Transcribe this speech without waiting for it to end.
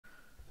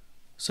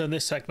So in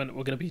this segment,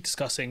 we're going to be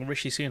discussing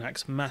Rishi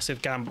Sunak's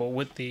massive gamble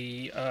with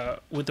the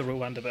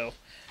Rwanda bill,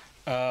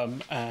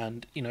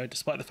 and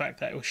despite the fact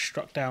that it was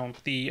struck down,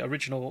 the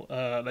original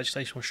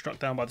legislation was struck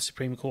down by the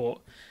Supreme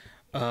Court.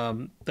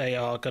 They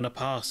are going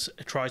to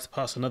try to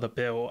pass another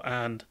bill,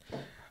 and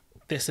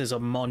this is a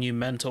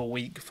monumental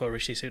week for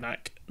Rishi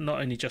Sunak.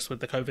 Not only just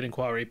with the COVID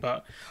inquiry,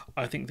 but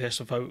I think this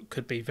vote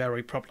could be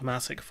very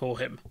problematic for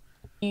him.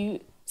 You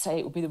say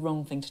it would be the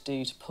wrong thing to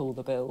do to pull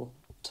the bill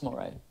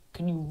tomorrow.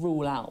 Can you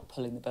rule out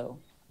pulling the bill?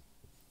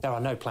 There are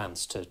no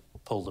plans to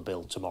pull the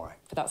bill tomorrow.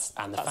 But that's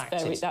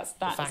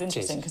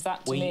interesting, because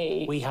that, to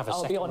me, we have a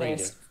I'll be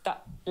honest,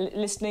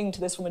 listening to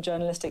this from a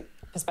journalistic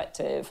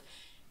perspective,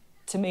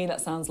 to me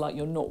that sounds like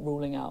you're not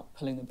ruling out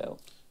pulling the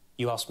bill.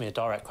 You asked me a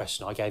direct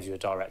question, I gave you a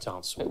direct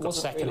answer. It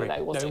wasn't really,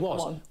 though, was it? No, it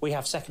was. We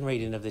have second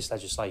reading of this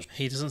legislation.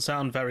 He doesn't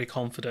sound very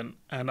confident,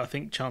 and I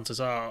think chances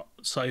are,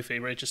 Sophie,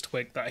 just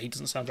twig that he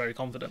doesn't sound very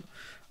confident.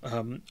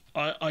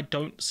 I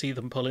don't see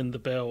them pulling the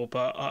bill,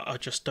 but I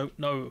just don't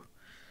know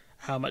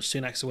how much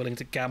Sunak's willing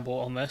to gamble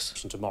on this.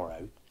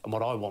 Tomorrow, and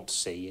what I want to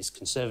see is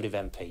Conservative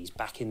MPs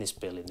backing this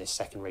bill in this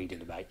second reading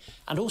debate.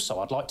 And also,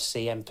 I'd like to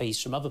see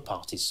MPs from other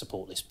parties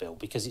support this bill,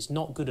 because it's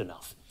not good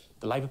enough.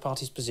 The Labour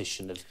Party's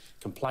position of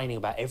complaining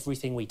about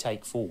everything we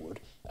take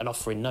forward and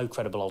offering no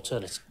credible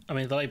alternatives. I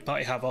mean, the Labour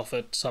Party have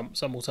offered some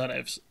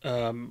alternatives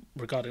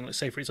regarding, like,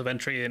 safe routes of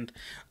entry and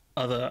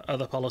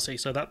other policy,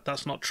 so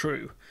that's not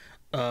true,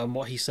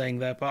 what he's saying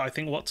there. But I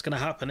think what's going to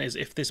happen is,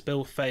 if this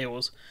bill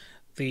fails,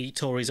 the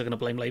Tories are going to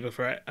blame Labour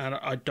for it, and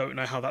I don't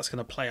know how that's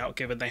going to play out,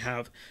 given they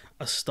have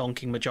a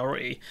stonking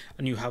majority,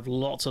 and you have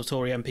lots of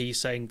Tory MPs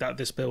saying that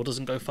this bill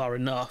doesn't go far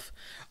enough.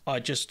 I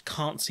just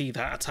can't see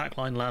that attack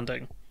line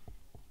landing.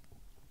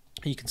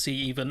 You can see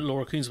even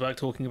Laura Kuenssberg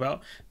talking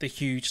about the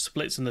huge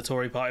splits in the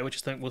Tory party, which I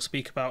think we'll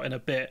speak about in a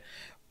bit,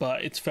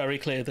 but it's very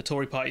clear the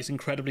Tory party is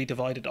incredibly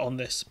divided on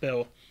this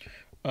bill.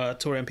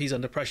 Tory MPs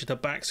under pressure to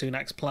back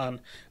Sunak's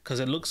plan, because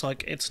it looks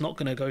like it's not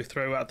going to go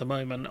through at the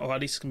moment, or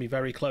at least it's going to be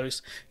very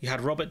close. You had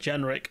Robert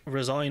Jenrick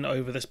resign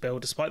over this bill,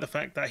 despite the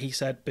fact that he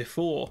said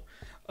before,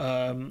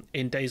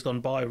 in days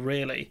gone by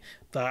really,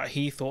 that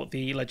he thought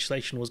the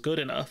legislation was good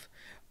enough,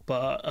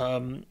 but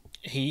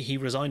he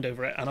resigned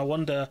over it. And I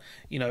wonder,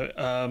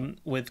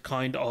 with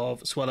kind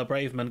of Suella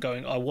Braverman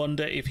going, I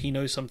wonder if he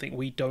knows something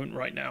we don't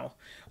right now,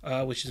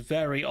 which is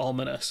very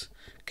ominous,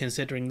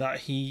 considering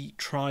that he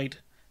tried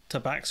to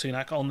back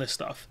Sunak on this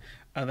stuff,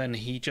 and then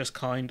he just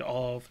kind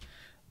of,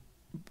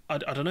 I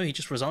don't know, he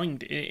just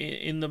resigned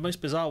in the most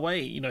bizarre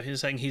way.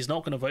 He's saying he's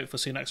not going to vote for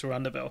Sunak's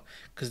Rwanda bill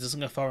because it doesn't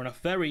go far enough.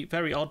 Very,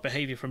 very odd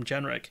behaviour from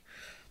Jenrick.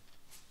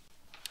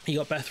 You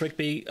got Beth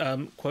Rigby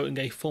quoting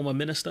a former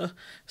minister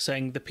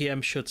saying the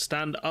PM should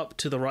stand up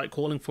to the right,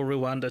 calling for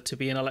Rwanda to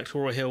be an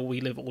electoral hill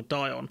we live or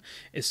die on.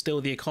 It's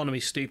still the economy,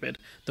 stupid.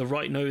 The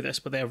right know this,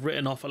 but they have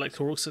written off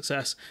electoral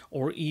success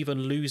or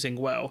even losing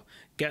well.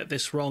 Get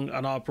this wrong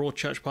and our broad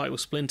church party will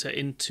splinter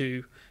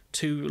into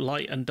two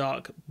light and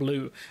dark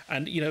blue.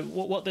 And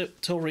what the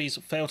Tories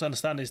fail to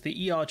understand is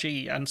the ERG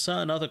and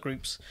certain other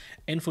groups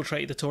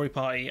infiltrated the Tory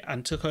party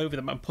and took over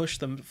them and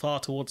pushed them far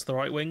towards the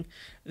right wing.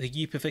 The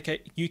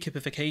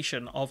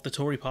UKipification of the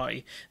Tory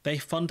party, they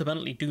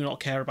fundamentally do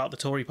not care about the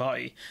Tory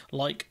party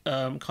like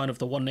kind of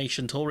the One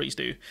Nation Tories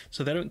do.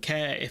 So they don't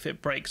care if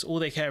it breaks. All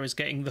they care is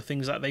getting the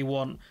things that they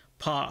want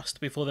passed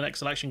before the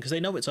next election, because they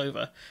know it's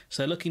over.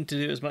 So they're looking to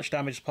do as much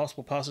damage as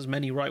possible, pass as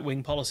many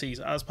right-wing policies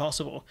as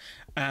possible,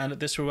 and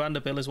this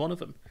Rwanda bill is one of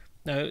them.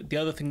 Now, the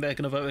other thing they're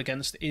going to vote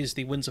against is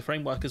the Windsor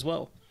Framework as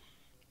well.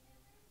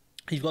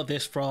 You've got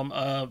this from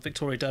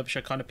Victoria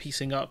Derbyshire kind of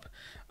piecing up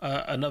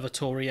another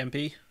Tory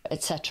MP.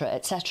 Etc.,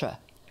 etc.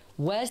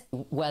 Where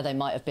they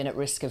might have been at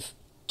risk of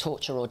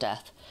torture or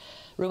death.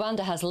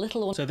 Rwanda has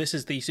little or... So this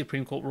is the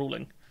Supreme Court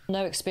ruling.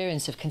 No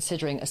experience of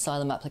considering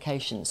asylum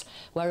applications.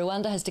 Where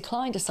Rwanda has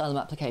declined asylum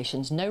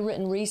applications, no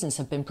written reasons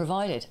have been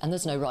provided and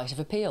there's no right of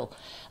appeal.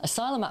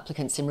 Asylum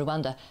applicants in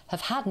Rwanda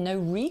have had no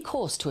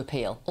recourse to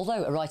appeal.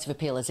 Although a right of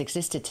appeal has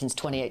existed since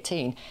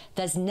 2018,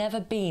 there's never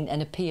been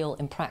an appeal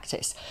in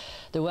practice.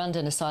 The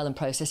Rwandan asylum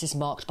process is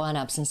marked by an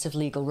absence of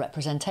legal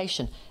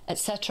representation,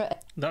 etc.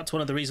 That's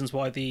one of the reasons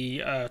why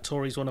the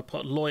Tories want to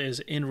put lawyers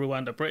in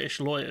Rwanda,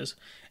 British lawyers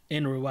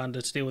in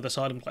Rwanda, to deal with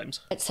asylum claims.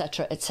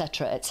 Etc.,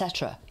 etc.,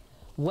 etc.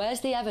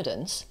 Where's the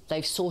evidence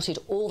they've sorted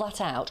all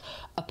that out,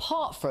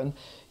 apart from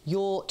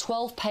your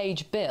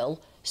 12-page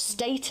bill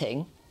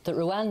stating that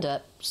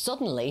Rwanda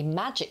suddenly,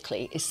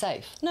 magically, is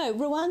safe? No,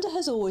 Rwanda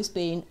has always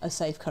been a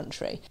safe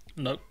country.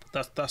 Nope,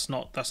 that's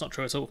not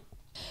true at all.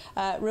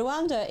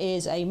 Rwanda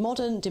is a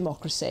modern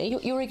democracy.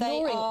 You're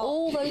ignoring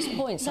all those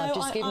points I've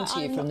just given to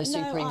you from the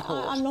Supreme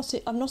Court.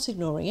 I'm not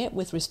ignoring it,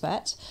 with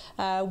respect.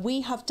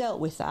 We have dealt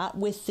with that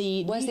with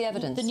the... Where's the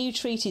evidence? The new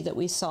treaty that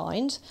we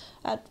signed.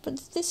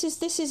 But this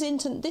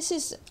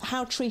is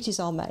how treaties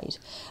are made.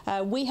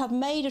 We have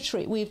made a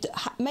treaty. We've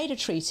made a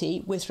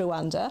treaty with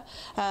Rwanda.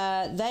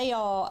 They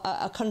are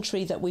a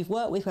country that we've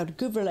worked with, we've had a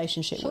good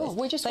relationship with.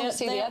 We just want to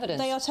see the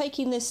evidence. They are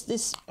taking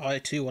this. I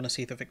too want to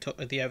see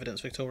the evidence,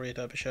 Victoria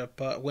Derbyshire,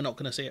 but we're not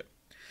going to see it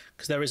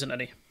because there isn't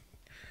any.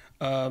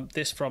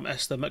 This from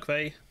Esther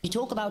McVeigh. You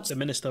talk about the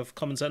Minister of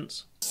Common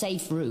Sense.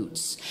 Safe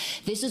routes.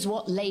 This is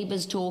what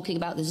Labour's talking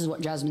about, this is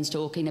what Jasmine's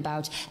talking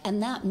about,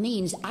 and that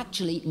means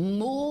actually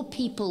more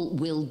people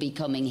will be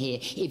coming here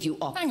if you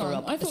offer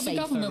up I thought the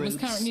government was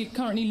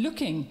currently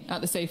looking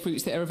at the safe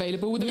routes that are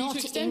available with a view to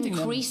extending them.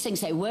 Not increasing,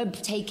 so we're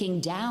taking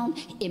down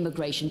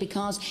immigration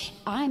because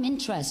I'm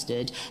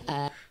interested.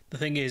 The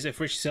thing is, if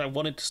Rishi Sunak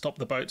wanted to stop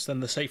the boats, then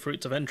the safe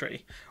routes of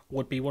entry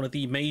would be one of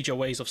the major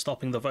ways of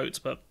stopping the votes.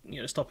 But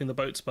stopping the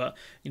boats. But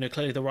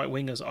clearly the right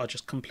wingers are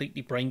just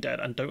completely brain dead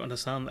and don't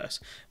understand this,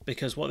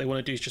 because what they want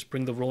to do is just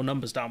bring the raw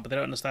numbers down. But they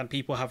don't understand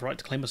people have right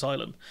to claim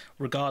asylum,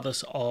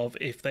 regardless of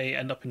if they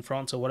end up in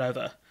France or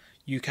whatever.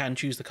 You can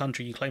choose the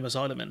country you claim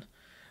asylum in.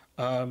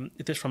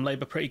 This from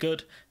Labour, pretty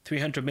good.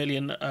 £300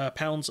 million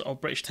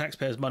of British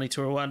taxpayers' money to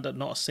Rwanda,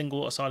 not a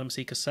single asylum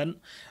seeker sent.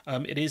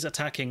 It is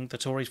attacking the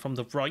Tories from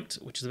the right,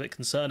 which is a bit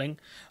concerning.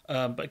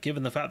 But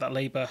given the fact that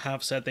Labour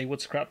have said they would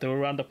scrap the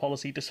Rwanda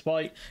policy,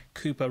 despite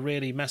Cooper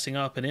really messing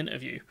up an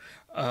interview,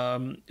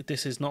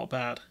 this is not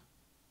bad.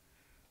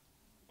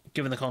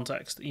 Given the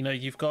context,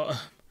 you've got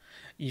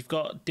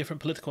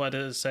different political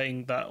editors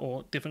saying that,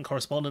 or different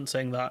correspondents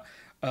saying that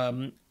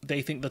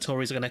they think the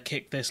Tories are going to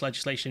kick this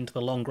legislation into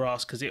the long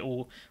grass because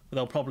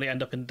they'll probably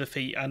end up in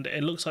defeat. And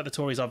it looks like the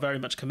Tories are very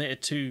much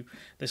committed to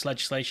this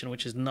legislation,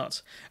 which is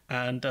nuts.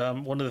 And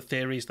one of the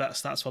theories that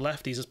Stats for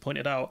Lefties has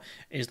pointed out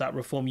is that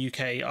Reform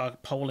UK are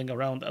polling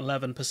around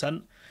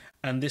 11%.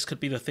 And this could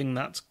be the thing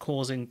that's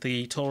causing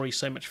the Tories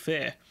so much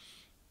fear,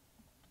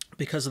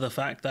 because of the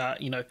fact that,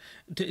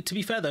 to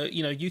be fair though,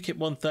 UKIP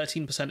won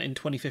 13% in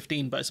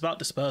 2015, but it's about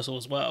dispersal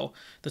as well.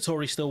 The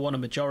Tories still won a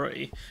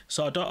majority.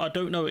 So I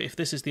don't know if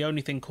this is the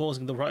only thing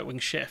causing the right-wing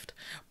shift,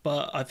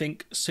 but I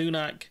think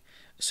Sunak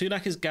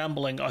is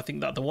gambling. I think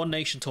that the One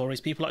Nation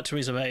Tories, people like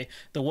Theresa May,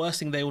 the worst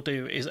thing they will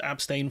do is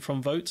abstain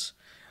from votes.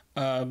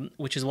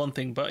 Which is one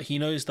thing, but he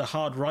knows the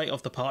hard right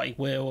of the party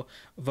will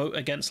vote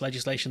against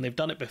legislation. They've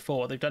done it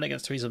before. They've done it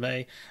against Theresa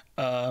May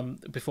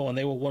before, and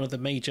they were one of the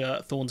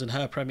major thorns in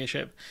her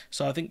premiership.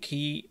 So I think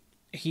he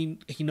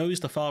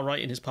knows the far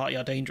right in his party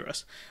are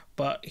dangerous,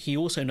 but he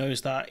also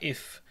knows that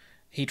if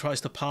he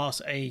tries to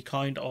pass a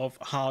kind of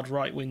hard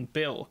right-wing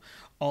bill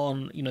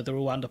on the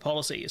Rwanda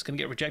policy, it's going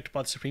to get rejected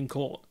by the Supreme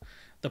Court.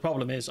 The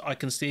problem is I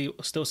can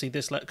still see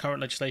this current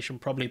legislation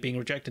probably being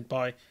rejected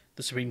by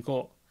the Supreme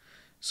Court.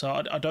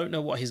 So I don't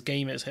know what his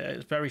game is here.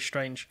 It's very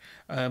strange.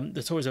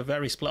 The Tories are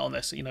very split on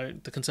this.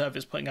 The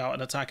Conservatives putting out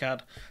an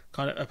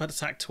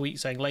attack tweet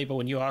saying Labour,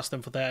 when you ask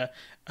them for their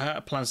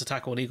plans to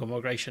tackle illegal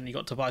migration, you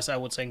got Tobias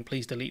Ellwood saying,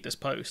 please delete this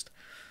post.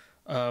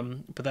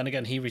 But then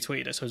again, he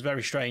retweeted it, so it's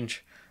very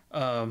strange.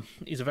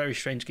 He's a very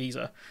strange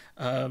geezer.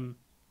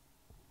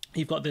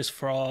 You've got this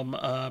from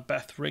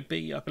Beth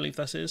Rigby, I believe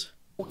this is.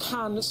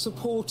 Can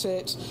support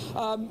it.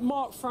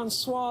 Mark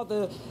Francois,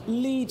 the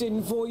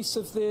leading voice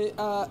of the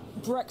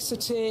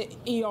Brexiteer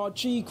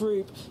ERG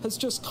group, has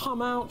just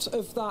come out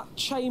of that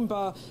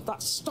chamber,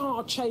 that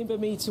Star Chamber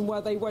meeting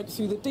where they went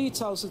through the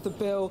details of the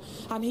bill,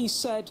 and he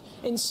said,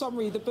 in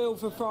summary, the bill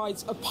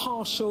provides a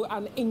partial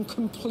and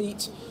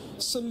incomplete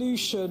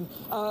solution.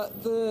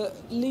 The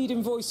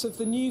leading voice of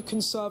the New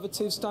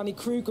Conservatives, Danny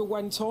Kruger,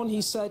 went on.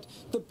 He said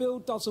the bill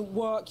doesn't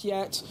work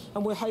yet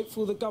and we're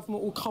hopeful the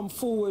government will come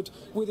forward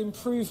with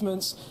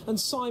improvements. And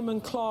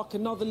Simon Clarke,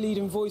 another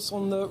leading voice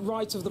on the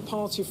right of the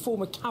party, a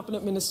former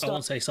cabinet minister... I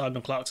won't say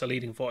Simon Clarke's a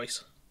leading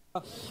voice.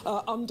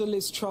 Under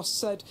Liz Truss,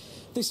 said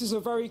this is a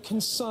very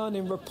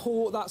concerning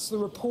report. That's the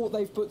report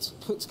they've put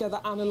together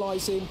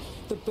analysing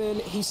the bill.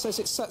 He says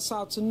it sets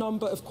out a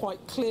number of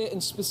quite clear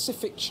and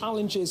specific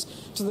challenges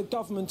to the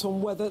government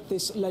on whether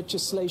this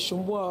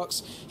legislation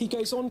works. He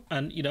goes on...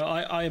 And,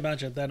 I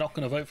imagine they're not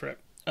going to vote for it.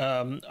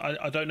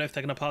 I don't know if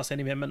they're going to pass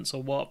any amendments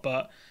or what,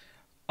 but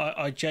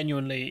I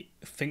genuinely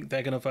think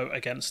they're going to vote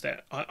against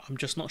it. I'm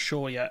just not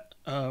sure yet.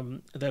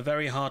 They're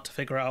very hard to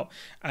figure out.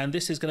 And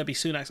this is going to be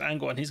Sunak's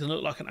angle, and he's going to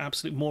look like an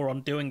absolute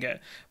moron doing it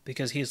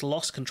because he has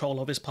lost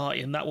control of his party,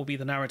 and that will be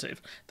the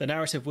narrative. The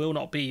narrative will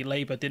not be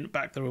Labour didn't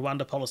back the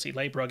Rwanda policy,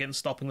 Labour against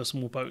stopping the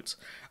small boats.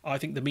 I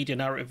think the media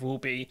narrative will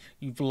be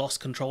you've lost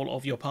control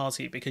of your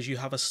party because you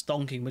have a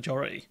stonking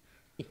majority.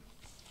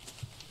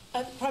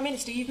 Prime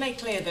Minister, you've made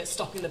clear that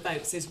stopping the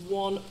boats is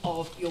one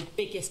of your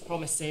biggest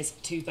promises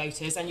to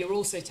voters, and you're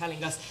also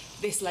telling us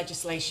this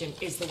legislation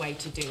is the way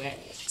to do it.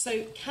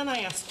 So can I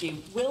ask you,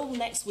 will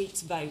next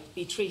week's vote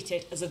be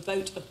treated as a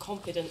vote of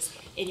confidence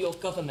in your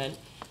government,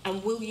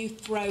 and will you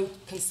throw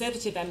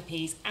Conservative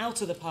MPs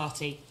out of the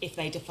party if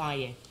they defy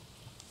you?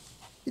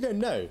 You don't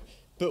know,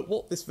 but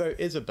what this vote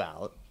is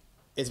about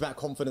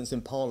confidence in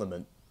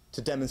Parliament,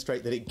 to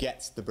demonstrate that it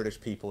gets the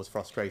British people's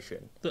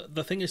frustration.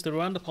 The thing is, the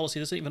Rwanda policy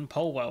doesn't even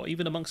poll well,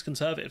 even amongst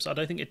Conservatives. I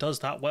don't think it does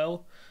that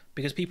well,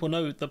 because people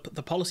know the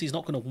policy is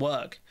not going to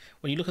work.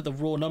 When you look at the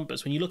raw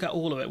numbers, when you look at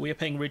all of it, we are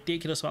paying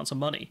ridiculous amounts of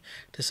money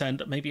to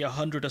send maybe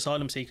 100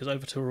 asylum seekers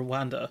over to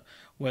Rwanda,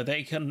 where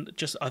they can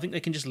I think they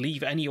can just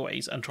leave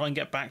anyways and try and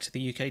get back to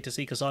the UK to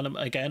seek asylum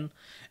again.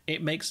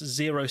 It makes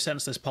zero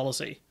sense, this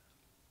policy.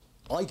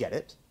 I get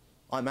it.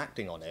 I'm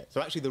acting on it.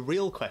 So actually the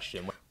real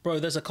question... Bro,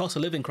 there's a cost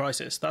of living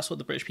crisis. That's what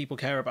the British people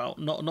care about,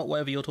 not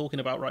whatever you're talking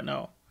about right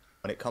now.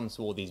 When it comes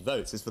to all these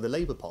votes is for the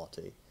Labour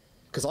Party.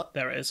 Because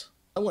there it is.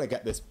 I want to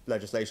get this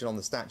legislation on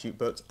the statute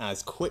books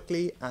as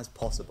quickly as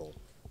possible.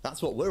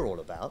 That's what we're all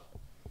about.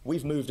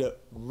 We've moved at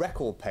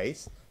record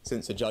pace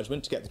since the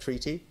judgment to get the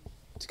treaty,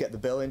 to get the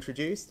bill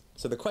introduced.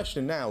 So the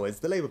question now is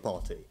the Labour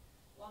Party.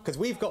 Because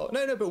we've got...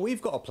 but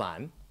we've got a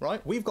plan,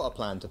 right? We've got a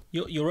plan to...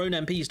 Your own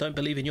MPs don't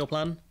believe in your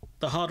plan.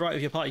 The hard right of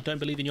your party don't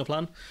believe in your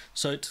plan.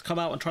 So to come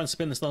out and try and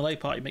spin this on the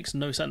Labour Party makes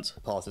no sense.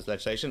 Pass this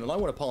legislation, and I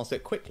want to pass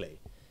it quickly,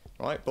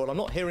 right? But I'm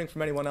not hearing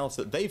from anyone else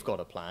that they've got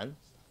a plan,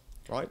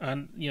 right?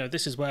 And,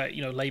 this is where,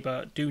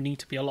 Labour do need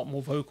to be a lot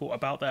more vocal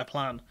about their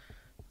plan.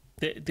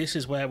 This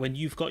is where, when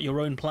you've got your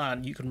own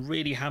plan, you can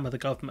really hammer the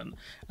government.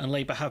 And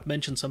Labour have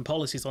mentioned some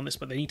policies on this,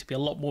 but they need to be a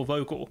lot more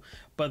vocal.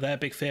 But their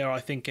big fear, I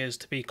think, is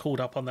to be called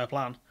up on their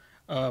plan.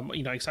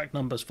 Exact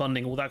numbers,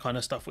 funding, all that kind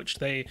of stuff, which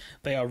they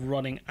are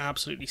running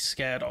absolutely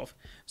scared of.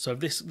 So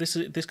this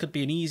could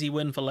be an easy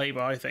win for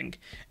Labour, I think,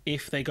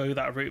 if they go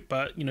that route.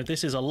 But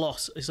this is a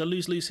loss. It's a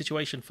lose-lose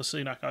situation for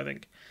Sunak, I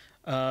think.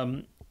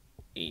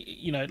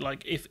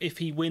 If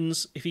he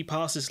wins, if he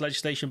passes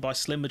legislation by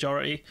slim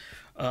majority,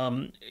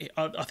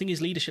 I think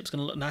his leadership's going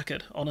to look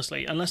knackered,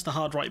 honestly, unless the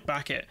hard right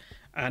back it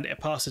and it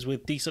passes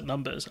with decent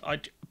numbers.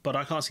 But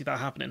I can't see that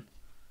happening.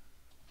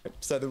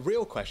 So the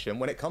real question,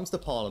 when it comes to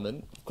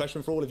Parliament,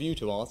 question for all of you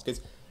to ask is,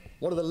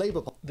 what are the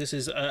Labour Party... This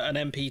is an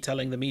MP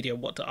telling the media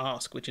what to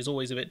ask, which is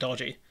always a bit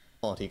dodgy.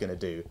 ...party going to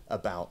do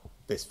about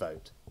this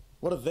vote?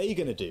 What are they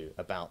going to do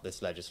about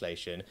this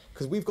legislation?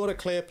 Because we've got a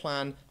clear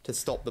plan to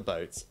stop the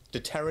boats.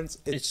 Deterrence...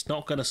 It's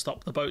not going to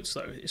stop the boats,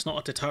 though. It's not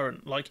a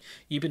deterrent.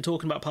 You've been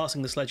talking about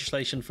passing this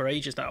legislation for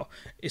ages now.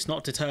 It's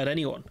not deterred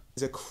anyone.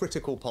 It's a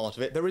critical part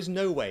of it. There is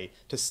no way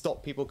to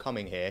stop people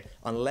coming here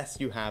unless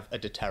you have a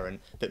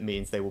deterrent that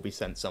means they will be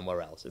sent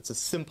somewhere else. It's as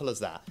simple as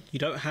that. You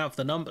don't have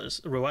the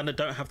numbers. Rwanda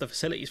don't have the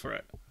facilities for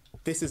it.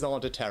 This is our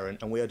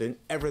deterrent, and we are doing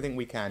everything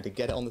we can to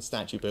get it on the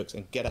statute books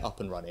and get it up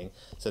and running.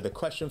 So the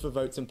question for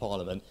votes in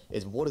Parliament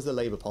is, what is the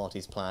Labour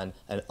Party's plan,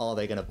 and are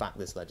they going to back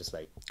this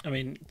legislation?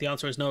 The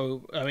answer is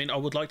no. I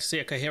would like to see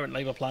a coherent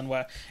Labour plan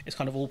where it's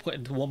kind of all put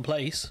into one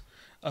place.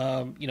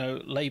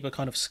 Labour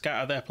kind of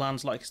scatter their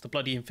plans like it's the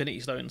bloody Infinity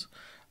Stones.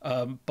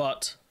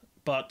 But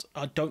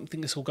I don't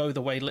think this will go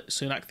the way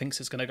Sunak thinks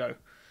it's going to go.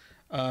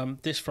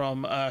 This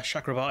from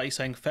Chakrabarti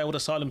saying failed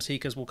asylum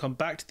seekers will come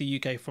back to the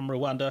UK from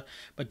Rwanda,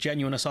 but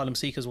genuine asylum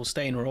seekers will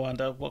stay in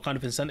Rwanda. What kind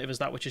of incentive is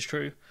that, which is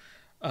true?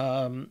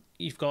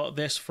 You've got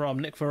this from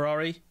Nick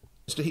Ferrari.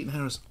 Mr.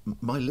 Heaton-Harris,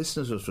 my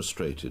listeners are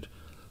frustrated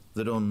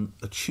that on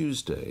a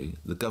Tuesday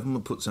the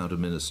government puts out a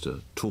minister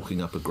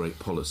talking up a great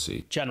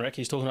policy. Jenrick,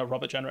 he's talking about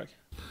Robert Jenrick.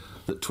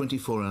 That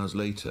 24 hours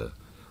later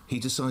he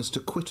decides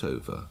to quit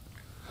over.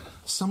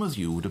 Some of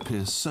you would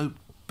appear so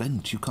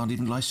bent you can't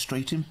even lie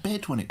straight in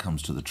bed when it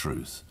comes to the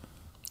truth.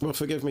 Well,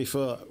 forgive me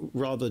for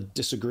rather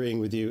disagreeing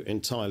with you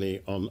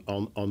entirely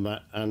on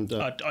that. And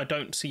I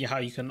don't see how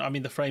you can...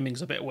 the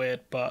framing's a bit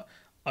weird, but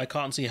I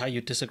can't see how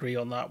you disagree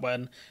on that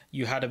when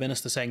you had a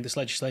minister saying this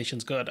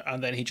legislation's good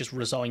and then he just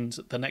resigns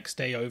the next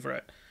day over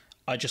it.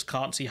 I just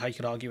can't see how you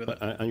could argue with it.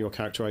 And your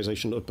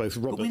characterisation of both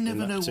Robert in that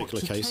particular case... But we never know what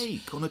to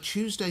take. On a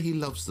Tuesday he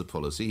loves the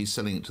policy, he's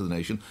selling it to the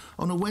nation.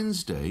 On a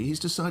Wednesday he's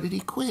decided he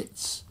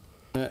quits.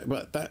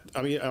 But that,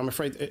 I'm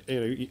afraid,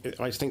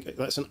 I think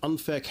that's an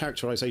unfair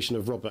characterisation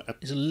of Robert.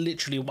 It's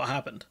literally what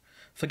happened.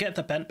 Forget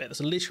the bent bit. That's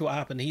literally what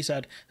happened. He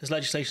said, this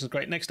legislation's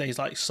great. Next day, he's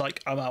like,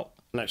 psych, I'm out.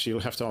 And actually,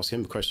 you'll have to ask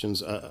him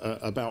questions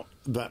about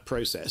that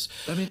process.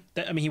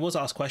 He was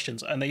asked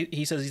questions, and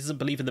he says he doesn't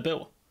believe in the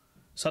bill.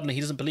 Suddenly,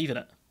 he doesn't believe in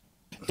it.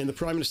 In the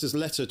Prime Minister's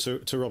letter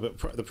to Robert,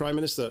 the Prime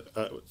Minister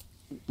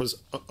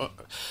was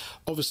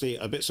obviously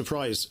a bit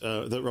surprised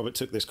that Robert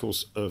took this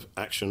course of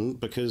action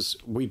because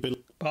we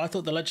believe... But I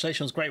thought the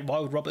legislation was great. Why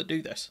would Robert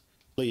do this?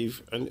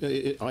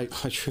 I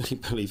truly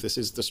believe this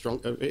is the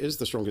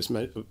strongest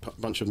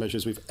bunch of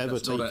measures we've ever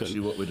taken. That's not actually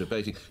what we're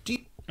debating.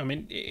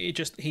 He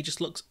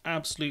just looks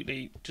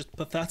absolutely just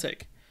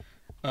pathetic.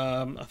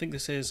 I think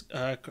this is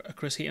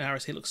Chris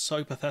Heaton-Harris. He looks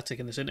so pathetic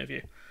in this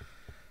interview.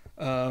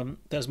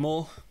 There's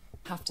more.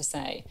 I have to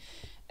say,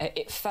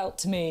 it felt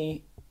to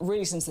me,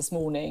 really since this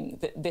morning,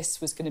 that this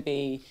was going to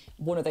be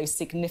one of those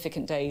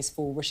significant days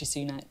for Rishi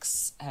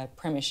Sunak's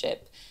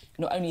premiership.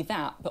 Not only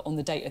that, but on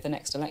the date of the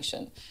next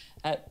election.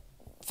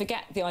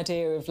 Forget the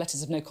idea of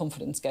letters of no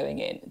confidence going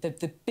in.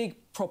 The big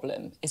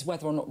problem is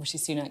whether or not Rishi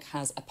Sunak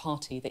has a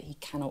party that he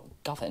cannot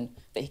govern,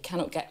 that he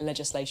cannot get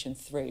legislation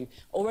through.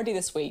 Already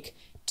this week,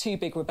 2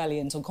 big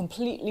rebellions on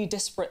completely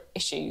disparate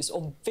issues,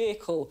 on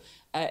vehicle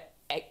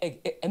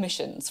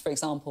emissions, for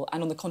example,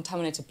 and on the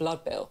contaminated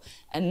blood bill.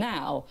 And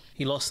now...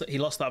 He lost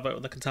that vote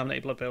on the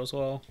contaminated blood bill as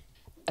well.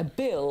 A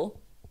bill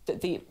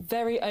that the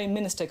very own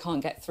minister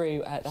can't get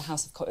through the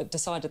House of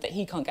decided that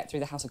he can't get through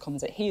the House of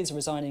Commons, that he is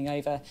resigning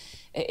over.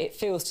 It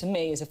feels to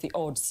me as if the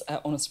odds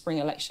on a spring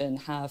election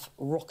have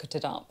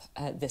rocketed up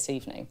this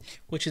evening.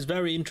 Which is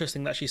very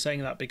interesting that she's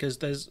saying that, because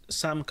there's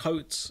Sam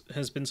Coates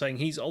has been saying,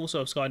 he's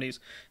also of Sky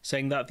News,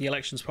 saying that the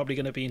election's probably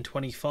going to be in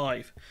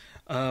 25.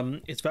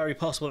 It's very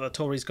possible that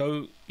Tories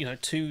go,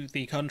 to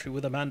the country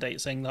with a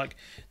mandate saying like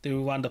the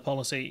Rwanda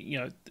policy,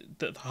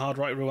 the hard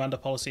right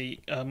Rwanda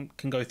policy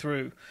can go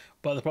through,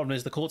 but the problem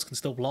is the courts can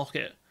still block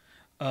it.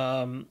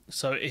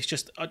 So it's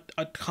just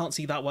I can't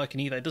see that working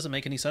either. It doesn't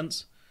make any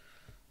sense.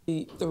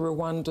 The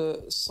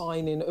Rwanda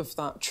signing of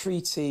that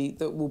treaty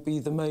that will be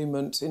the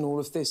moment in all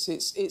of this.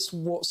 It's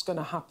what's going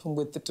to happen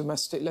with the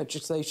domestic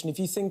legislation. If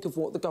you think of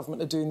what the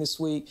government are doing this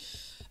week,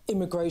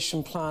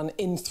 immigration plan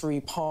in 3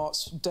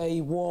 parts.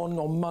 Day one,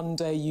 on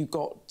Monday, you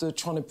got the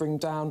trying to bring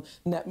down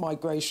net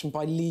migration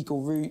by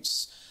legal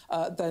routes.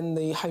 Then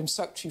the Home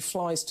Secretary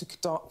flies to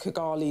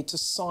Kigali to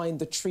sign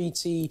the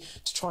treaty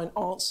to try and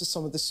answer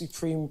some of the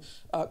Supreme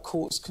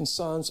Court's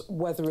concerns.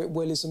 Whether it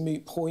will is a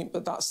moot point,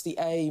 but that's the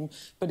aim.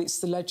 But it's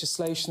the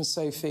legislation,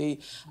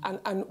 Sophie.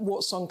 And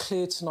what's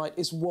unclear tonight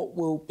is what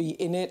will be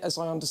in it. As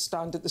I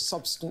understand it, the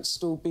substance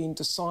still being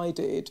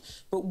decided.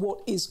 But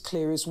what is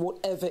clear is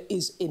whatever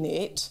is in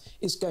it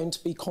is going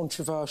to be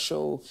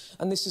controversial.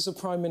 And this is a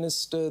Prime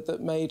Minister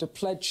that made a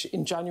pledge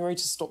in January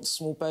to stop the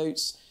small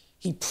boats.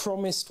 He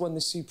promised when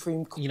the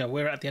Supreme Court...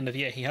 we're at the end of the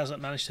year. He hasn't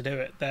managed to do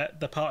it.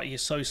 The party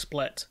is so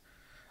split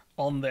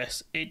on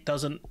this. It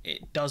doesn't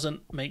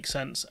make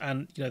sense.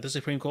 And, the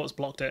Supreme Court's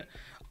blocked it.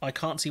 I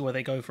can't see where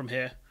they go from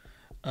here.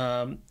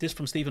 This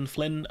from Stephen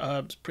Flynn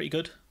is pretty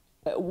good.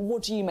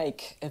 What do you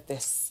make of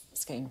this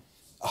scheme?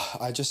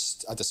 I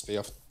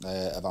despair,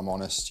 if I'm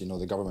honest.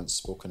 The government's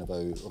spoken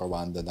about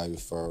Rwanda now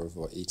for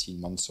 18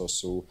 months or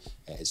so.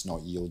 It's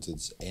not yielded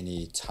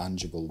any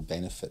tangible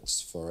benefits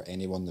for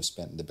anyone. They've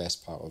spent the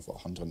best part of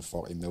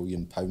 £140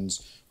 million.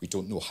 We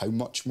don't know how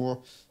much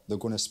more they're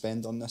going to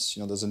spend on this.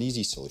 There's an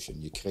easy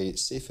solution. You create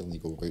safe and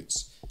legal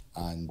routes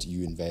and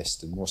you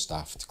invest in more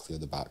staff to clear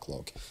the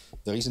backlog.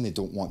 The reason they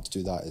don't want to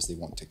do that is they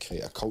want to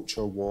create a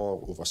culture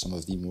war over some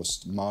of the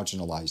most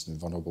marginalised and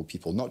vulnerable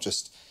people, not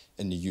just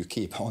in the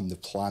UK, but on the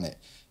planet.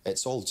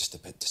 It's all just a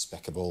bit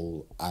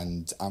despicable,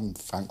 and I'm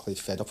frankly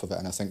fed up of it.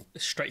 And I think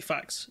straight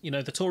facts.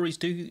 The Tories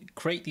do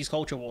create these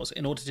culture wars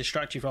in order to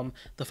distract you from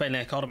the failing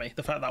economy,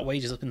 the fact that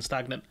wages have been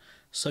stagnant,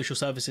 social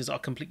services are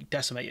completely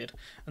decimated,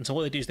 and so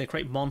what they do is they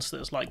create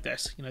monsters like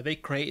this. They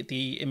created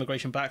the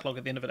immigration backlog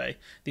at the end of the day,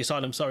 the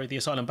asylum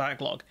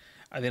backlog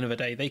at the end of the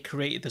day. They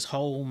created this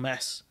whole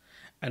mess,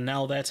 and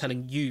now they're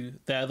telling you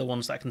they're the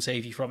ones that can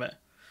save you from it.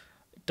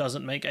 It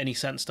doesn't make any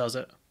sense, does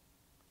it?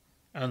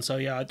 And so,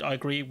 yeah, I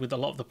agree with a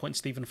lot of the points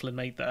Stephen Flynn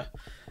made there.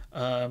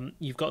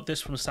 You've got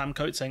this from Sam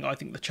Coates saying, I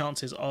think the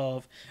chances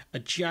of a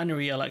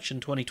January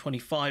election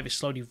 2025 is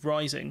slowly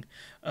rising,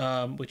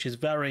 which is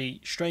very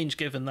strange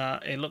given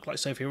that it looked like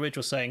Sophia Ridge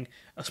was saying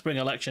a spring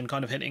election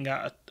kind of hinting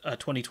at a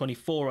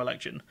 2024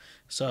 election.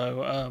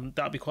 So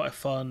that'd be quite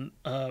fun.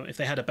 If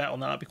they had a bet on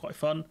that, that'd be quite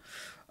fun.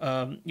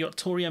 You got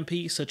Tory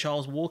MP Sir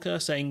Charles Walker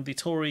saying the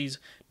Tories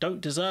don't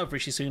deserve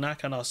Rishi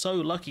Sunak and are so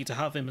lucky to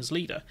have him as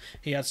leader.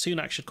 He adds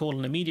Sunak should call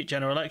an immediate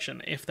general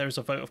election if there is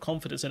a vote of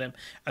confidence in him.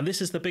 And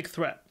this is the big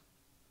threat.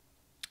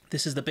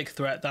 This is the big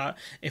threat, that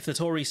if the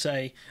Tories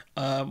say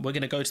we're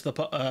going to go to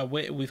the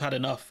we've had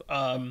enough,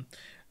 we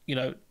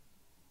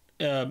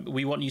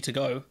want you to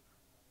go,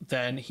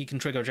 then he can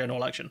trigger a general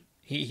election.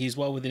 He's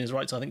well within his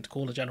rights, I think, to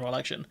call a general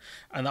election,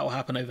 and that will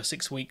happen over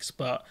 6 weeks.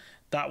 But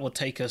that would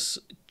take us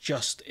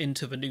just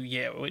into the new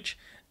year, which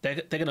they're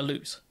going to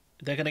lose.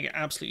 They're going to get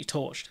absolutely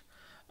torched.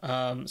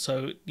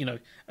 So,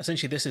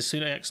 essentially this is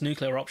Sunak's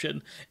nuclear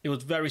option. It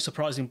was very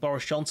surprising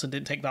Boris Johnson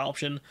didn't take that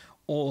option,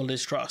 or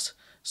Liz Truss.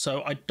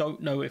 So I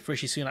don't know if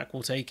Rishi Sunak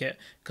will take it,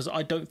 because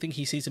I don't think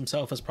he sees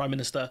himself as Prime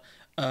Minister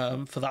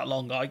for that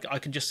long. I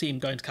can just see him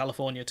going to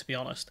California, to be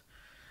honest.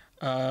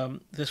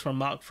 This from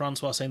Mark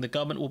Francois saying the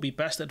government will be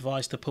best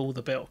advised to pull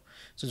the bill.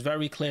 So it's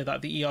very clear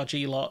that the ERG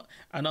lot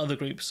and other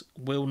groups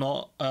will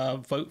not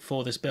vote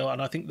for this bill, and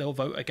I think they'll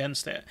vote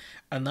against it,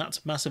 and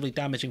that's massively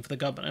damaging for the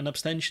government. An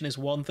abstention is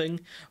one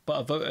thing, but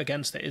a vote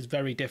against it is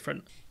very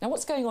different. Now,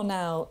 what's going on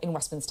now in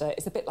Westminster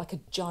is a bit like a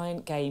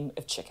giant game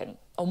of chicken.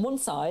 On one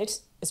side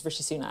is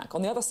Rishi Sunak,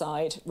 on the other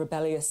side,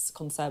 rebellious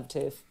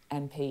Conservative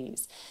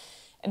MPs.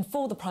 And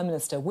for the Prime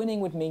Minister, winning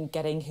would mean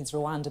getting his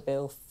Rwanda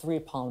bill through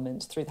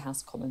Parliament, through the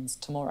House of Commons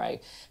tomorrow.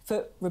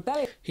 For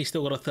rebellion... He's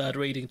still got a third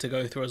reading to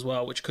go through as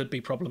well, which could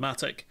be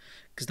problematic,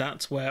 because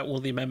that's where all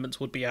the amendments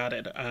would be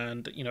added.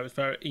 And, it's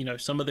very,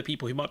 some of the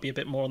people who might be a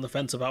bit more on the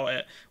fence about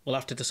it will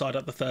have to decide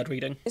at the third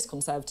reading. As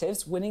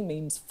Conservatives, winning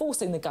means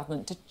forcing the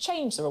government to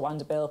change the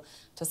Rwanda bill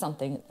to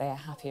something they are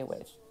happier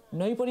with.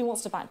 Nobody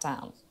wants to back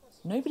down.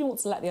 Nobody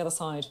wants to let the other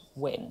side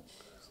win.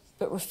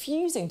 But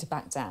refusing to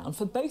back down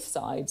for both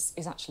sides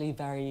is actually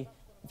very,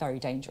 very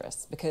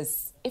dangerous,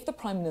 because if the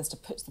Prime Minister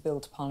puts the bill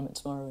to Parliament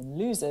tomorrow and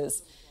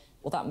loses,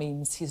 well, that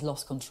means he's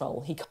lost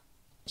control. He can't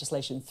get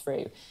legislation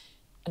through.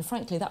 And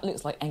frankly, that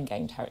looks like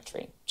endgame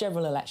territory,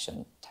 general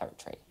election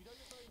territory.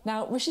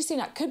 Now, Rishi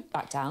Sunak could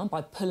back down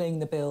by pulling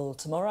the bill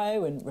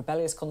tomorrow, and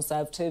rebellious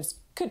Conservatives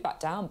could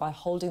back down by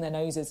holding their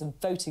noses and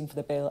voting for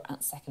the bill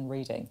at second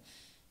reading.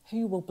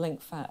 Who will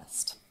blink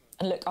first?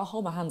 And look, I'll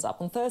hold my hands up.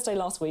 On Thursday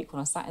last week,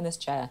 when I sat in this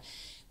chair,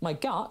 my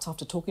gut,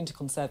 after talking to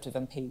Conservative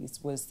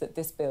MPs, was that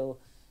this bill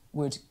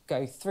would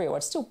go through.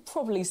 I'd still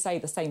probably say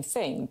the same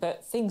thing,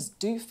 but things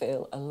do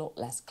feel a lot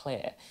less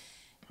clear.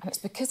 And it's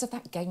because of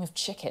that game of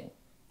chicken.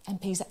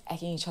 MPs are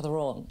egging each other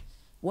on,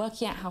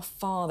 working out how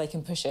far they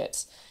can push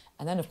it.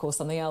 And then, of course,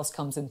 something else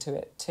comes into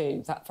it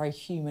too, that very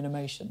human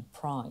emotion,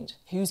 pride.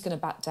 Who's going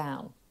to back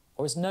down?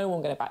 Or is no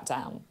one going to back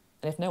down?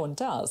 And if no one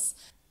does,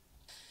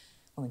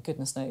 well, then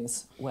goodness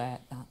knows where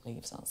that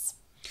leaves us.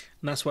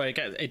 And that's where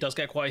it does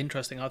get quite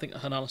interesting. I think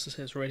her analysis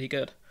is really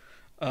good,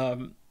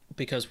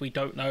 because we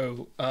don't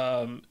know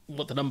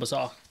what the numbers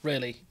are,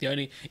 really.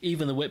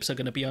 Even the whips are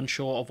going to be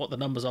unsure of what the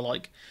numbers are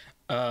like.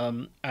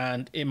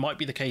 And it might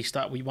be the case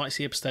that we might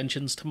see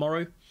abstentions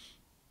tomorrow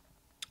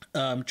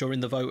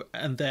during the vote,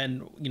 and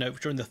then,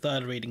 during the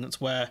third reading,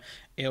 that's where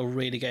it'll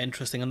really get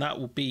interesting, and that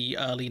will be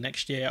early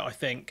next year, I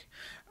think.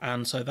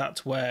 And so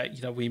that's where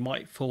we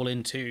might fall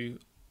into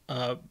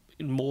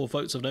more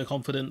votes of no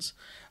confidence,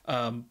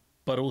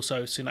 but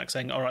also Sunak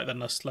saying, all right, then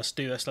let's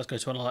do this, let's go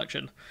to an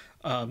election,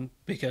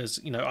 because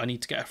I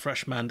need to get a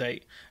fresh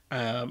mandate,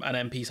 and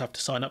MPs have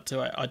to sign up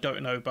to it. I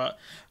don't know, but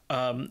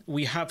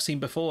we have seen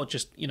before,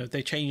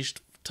 they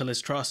changed to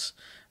Liz Truss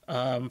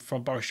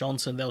from Boris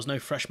Johnson. There was no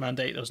fresh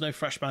mandate. There was no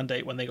fresh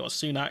mandate when they got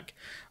Sunak.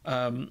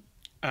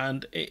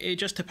 And it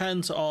just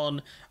depends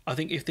on, I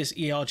think, if this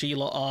ERG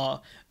lot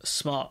are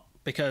smart,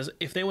 because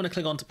if they want to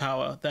cling on to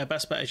power, their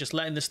best bet is just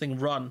letting this thing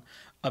run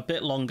a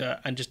bit longer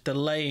and just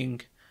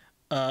delaying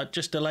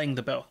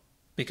the bill.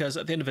 Because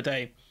at the end of the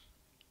day,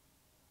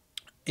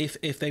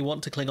 if they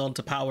want to cling on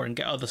to power and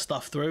get other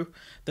stuff through,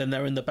 then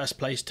they're in the best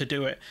place to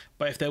do it.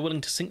 But if they're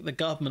willing to sink the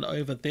government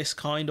over this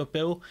kind of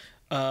bill,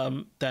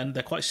 then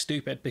they're quite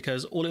stupid,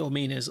 because all it will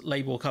mean is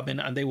Labour will come in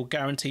and they will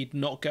guaranteed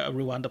not get a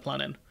Rwanda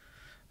plan in.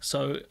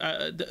 So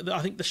I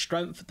think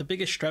the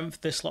biggest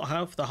strength this lot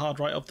have, the hard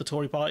right of the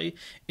Tory party,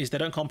 is they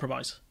don't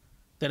compromise.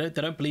 They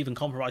don't believe in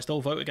compromise. They'll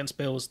vote against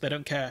bills. They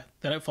don't care.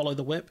 They don't follow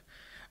the whip.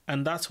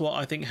 And that's what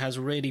I think has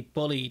really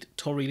bullied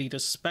Tory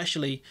leaders,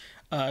 especially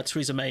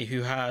Theresa May,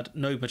 who had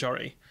no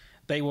majority.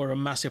 They were a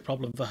massive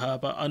problem for her.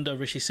 But under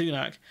Rishi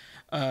Sunak,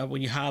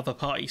 when you have a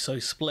party so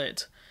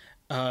split,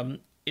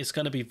 it's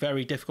going to be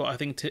very difficult, I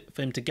think,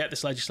 for him to get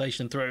this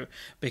legislation through,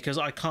 because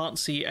I can't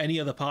see any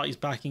other parties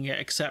backing it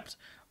except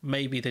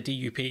maybe the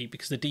DUP,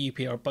 because the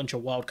DUP are a bunch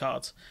of wild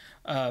cards.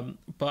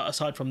 But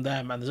aside from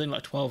them, and there's only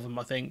like 12 of them,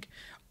 I think,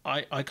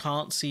 I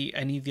can't see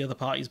any of the other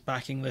parties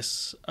backing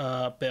this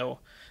bill.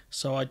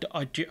 So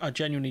I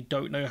genuinely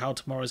don't know how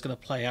tomorrow is going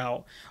to play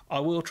out. I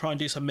will try and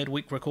do some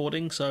midweek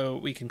recording so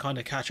we can kind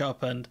of catch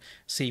up and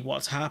see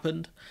what's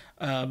happened.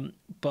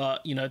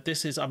 But,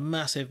 this is a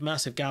massive,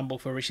 massive gamble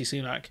for Rishi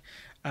Sunak.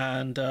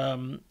 And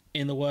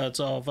in the words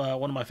of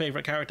one of my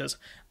favourite characters,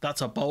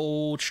 that's a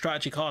bold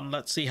strategy card, and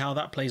let's see how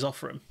that plays off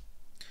for him.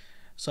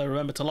 So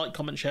remember to like,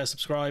 comment, share,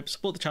 subscribe,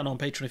 support the channel on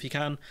Patreon if you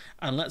can,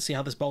 and let's see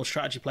how this bold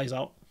strategy plays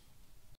out.